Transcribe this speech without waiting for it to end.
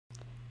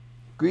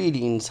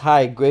Greetings.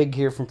 Hi, Greg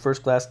here from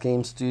First Class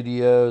Game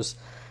Studios,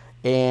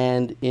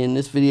 and in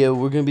this video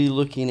we're going to be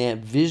looking at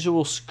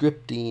visual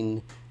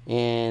scripting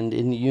and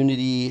in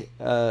Unity,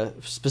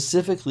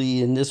 specifically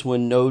in this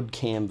one, Node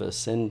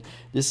Canvas. And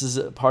this is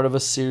a part of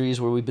a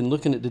series where we've been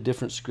looking at the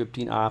different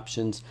scripting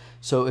options.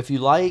 So if you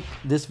like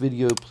this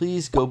video,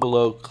 please go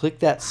below, click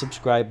that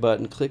subscribe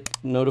button, click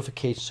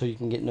notifications so you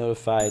can get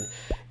notified.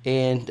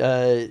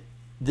 And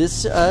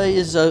this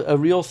is a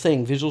real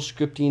thing. Visual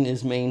scripting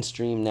is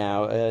mainstream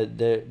now.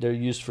 They're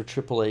used for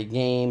AAA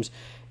games,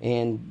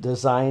 and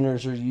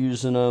designers are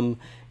using them,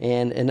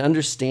 and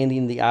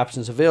understanding the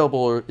options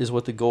available is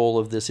what the goal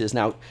of this is.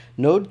 Now,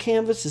 Node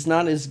Canvas is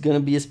not going to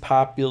be as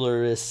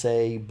popular as,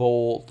 say,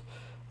 Bolt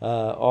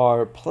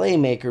or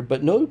Playmaker,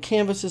 but Node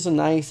Canvas is a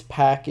nice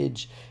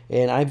package,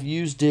 and I've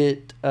used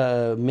it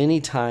many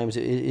times.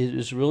 It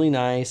is really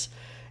nice.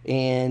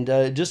 And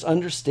just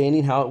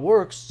understanding how it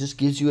works just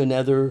gives you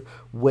another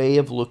way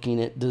of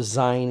looking at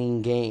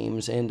designing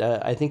games. And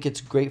I think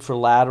it's great for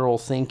lateral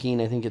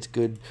thinking. I think it's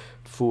good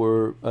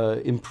for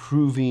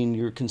improving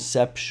your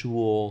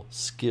conceptual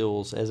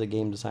skills as a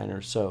game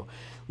designer. So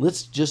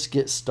let's just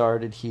get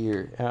started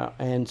here.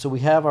 And so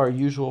we have our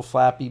usual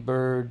Flappy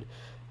Bird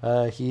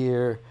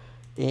here,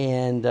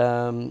 and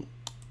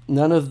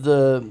none of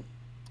the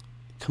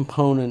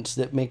components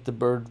that make the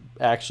bird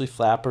actually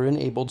flap are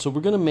enabled. So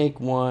we're going to make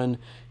one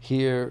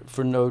here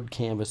for Node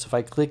Canvas. If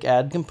I click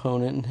Add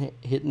Component and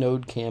hit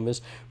Node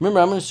Canvas, remember,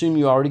 I'm going to assume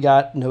you already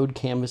got Node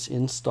Canvas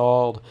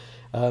installed,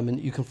 and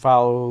you can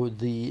follow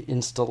the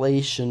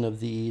installation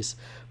of these.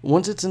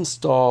 Once it's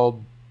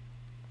installed,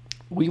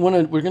 we're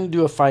going to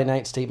do a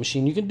finite state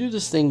machine. You can do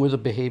this thing with a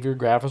behavior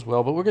graph as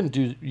well, but we're going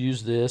to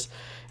use this.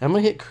 And I'm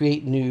going to hit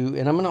Create New,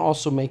 and I'm going to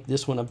also make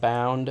this one a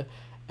bound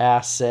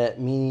asset,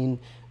 meaning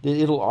that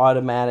it'll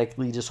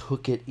automatically just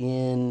hook it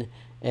in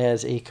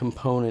as a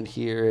component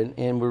here,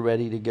 and we're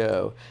ready to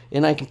go.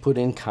 And I can put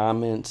in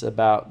comments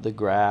about the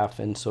graph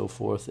and so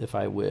forth if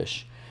I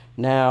wish.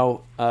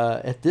 Now,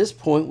 at this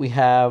point, we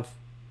have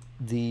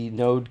the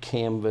Node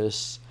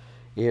Canvas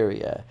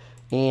area,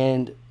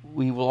 and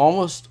we will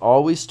almost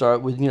always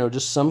start with,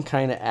 just some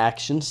kind of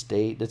action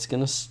state that's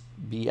going to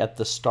be at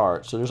the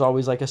start. So there's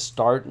always like a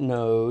start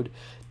node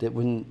that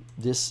when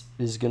this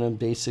is going to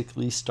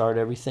basically start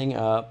everything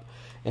up.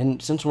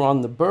 And since we're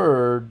on the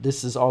bird,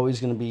 this is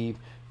always going to be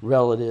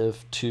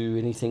relative to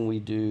anything we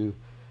do.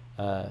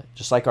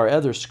 Just like our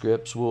other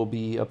scripts, we'll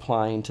be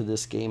applying to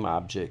this game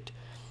object.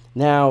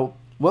 Now,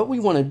 what we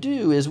want to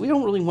do is we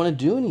don't really want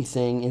to do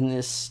anything in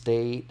this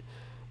state,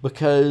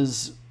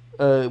 because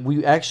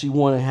we actually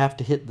want to have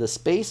to hit the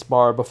space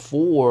bar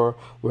before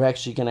we're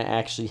actually going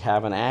to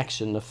have an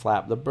action to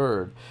flap the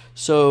bird.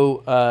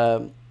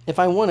 So if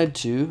I wanted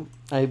to,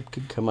 I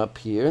could come up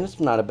here, and it's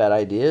not a bad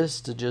idea,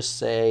 is to just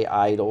say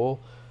idle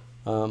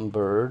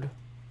bird.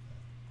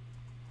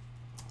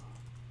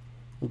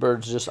 The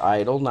bird's just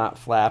idle, not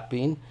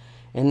flapping.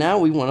 And now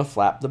we want to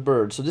flap the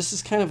bird. So this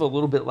is kind of a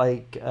little bit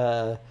like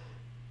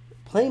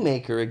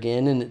Playmaker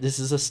again, and this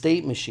is a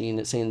state machine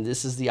that's saying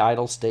this is the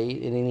idle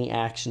state, and any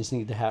actions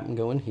need to happen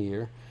go in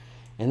here.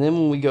 And then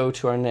when we go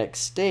to our next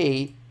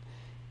state,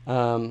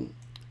 we're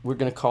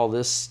going to call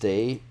this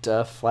state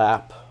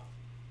flap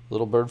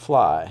little bird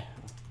fly.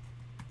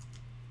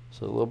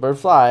 So the little bird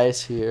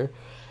flies here,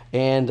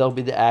 and there'll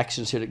be the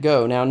actions here to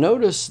go. Now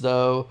notice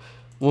though,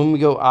 when we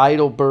go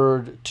idle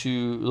bird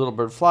to little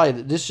bird fly,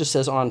 this just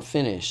says on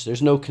finish.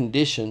 There's no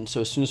condition,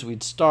 so as soon as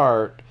we'd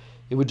start,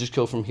 it would just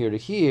go from here to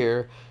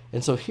here.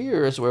 And so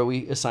here is where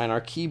we assign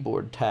our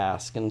keyboard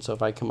task. And so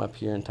if I come up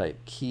here and type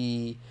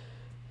key,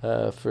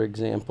 for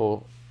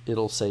example,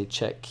 it'll say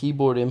check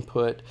keyboard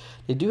input.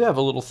 They do have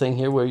a little thing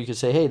here where you can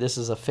say, hey, this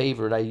is a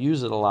favorite, I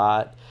use it a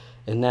lot.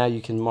 And now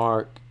you can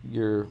mark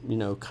your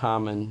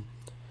common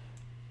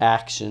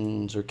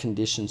actions or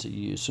conditions that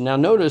you use. So now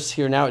notice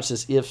here, now it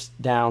says if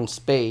down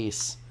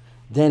space,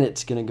 then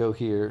it's going to go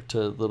here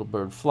to little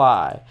bird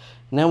fly.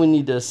 Now we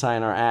need to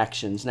assign our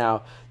actions.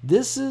 Now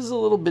this is a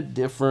little bit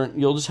different.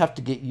 You'll just have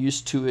to get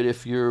used to it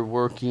if you're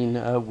working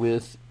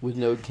with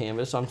Node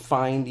Canvas on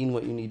finding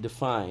what you need to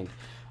find.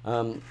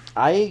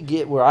 I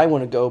get where I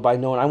want to go by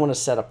knowing I want to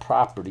set a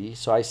property.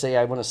 So I say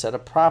I want to set a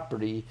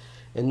property,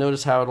 and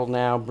notice how it'll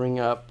now bring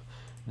up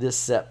this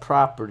set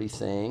property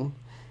thing,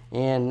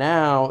 and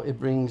now it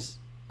brings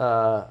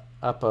up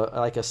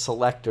like a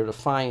selector to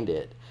find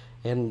it.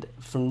 And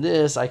from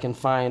this I can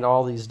find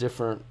all these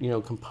different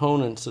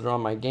components that are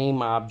on my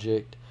game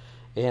object,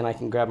 and I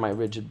can grab my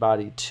rigid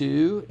body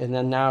too. And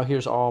then now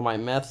here's all my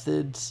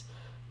methods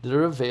that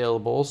are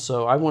available.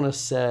 So I want to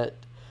set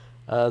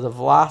the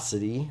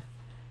velocity,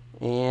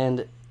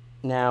 and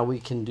now we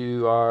can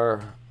do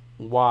our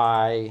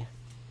Y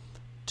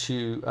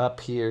to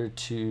up here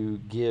to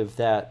give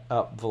that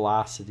up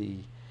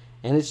velocity,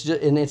 and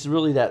it's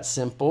really that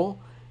simple.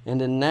 And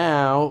then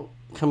now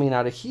coming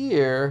out of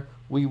here,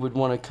 we would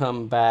want to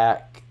come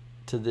back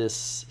to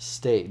this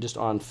state just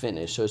on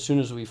finish. So as soon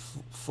as we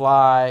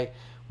fly,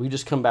 we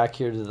just come back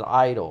here to the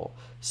idle.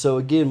 So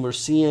again, we're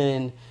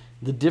seeing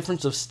the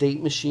difference of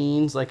state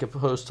machines like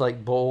opposed to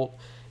like Bolt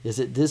is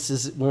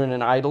that we're in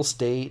an idle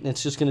state, and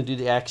it's just going to do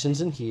the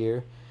actions in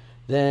here.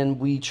 Then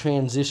we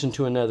transition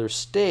to another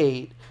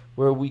state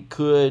where we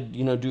could,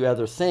 do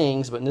other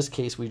things, but in this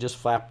case we just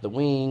flap the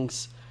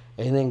wings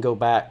and then go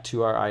back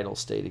to our idle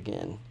state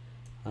again.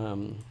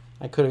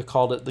 I could have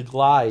called it the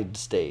glide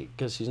state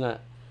because she's not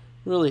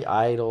really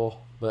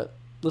idle, but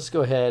let's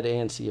go ahead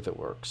and see if it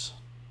works.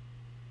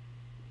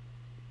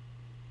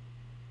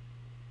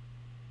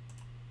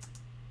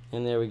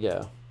 And there we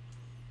go.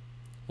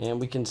 And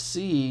we can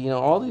see,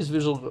 all these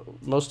visual,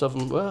 most of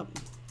them, well,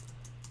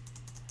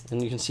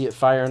 and you can see it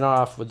firing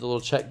off with the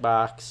little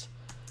checkbox,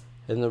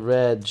 and the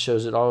red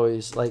shows it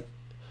always, like,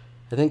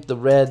 I think the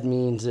red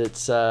means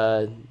it's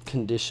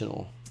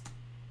conditional.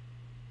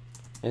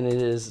 And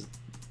it is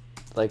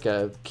like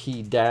a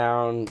key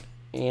down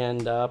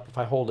and up. If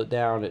I hold it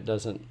down, it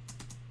doesn't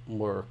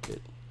work.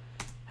 It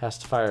has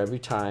to fire every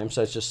time,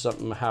 so it's just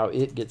something how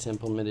it gets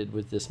implemented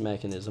with this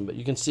mechanism. But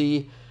you can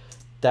see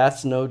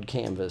that's Node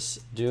Canvas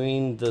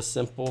doing the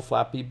simple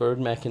Flappy Bird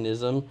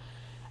mechanism.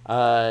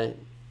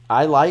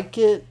 I like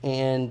it,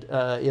 and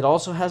it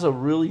also has a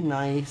really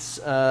nice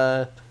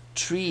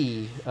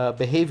tree,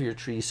 behavior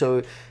tree.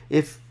 So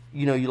if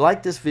you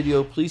like this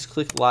video, please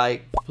click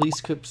like, please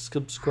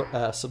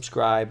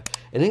subscribe,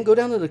 and then go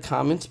down to the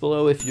comments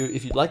below if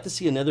you'd like to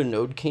see another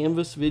Node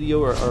Canvas video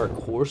or a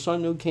course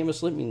on Node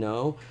Canvas. Let me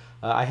know.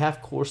 I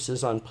have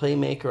courses on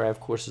Playmaker. I have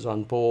courses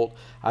on Bolt.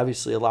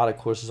 Obviously, a lot of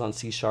courses on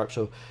C#.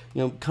 So,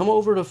 come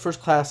over to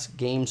First Class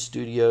Game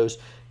Studios.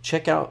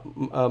 Check out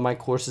my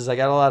courses. I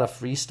got a lot of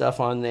free stuff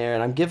on there,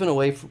 and I'm giving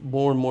away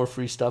more and more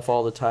free stuff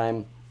all the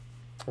time.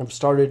 I've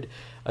started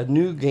a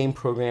new game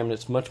program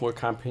that's much more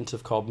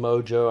comprehensive called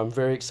Mojo. I'm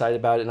very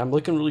excited about it, and I'm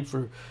looking really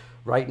for,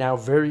 right now,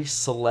 very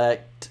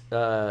select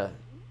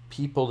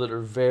people that are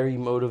very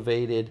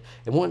motivated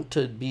and want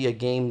to be a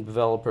game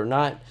developer,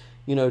 not,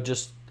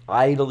 just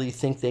idly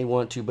think they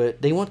want to,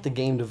 but they want the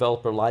game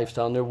developer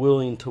lifestyle, and they're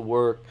willing to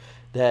work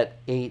that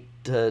 8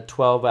 to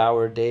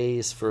 12-hour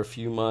days for a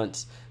few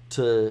months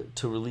to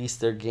release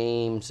their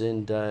games,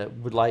 and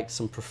would like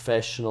some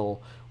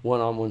professional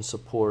one-on-one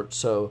support.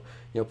 So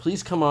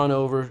please come on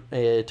over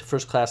to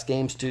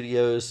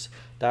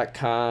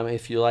firstclassgamestudios.com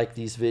if you like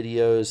these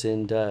videos,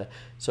 and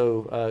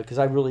because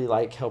I really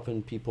like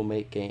helping people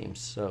make games.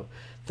 So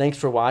thanks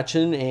for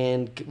watching,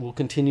 and we'll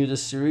continue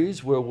this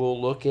series where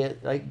we'll look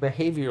at like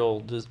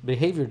behavior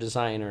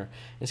designer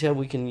and see how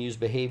we can use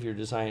behavior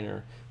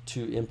designer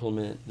to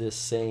implement this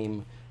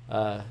same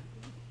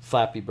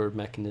Flappy Bird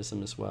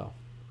mechanism as well.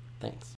 Thanks.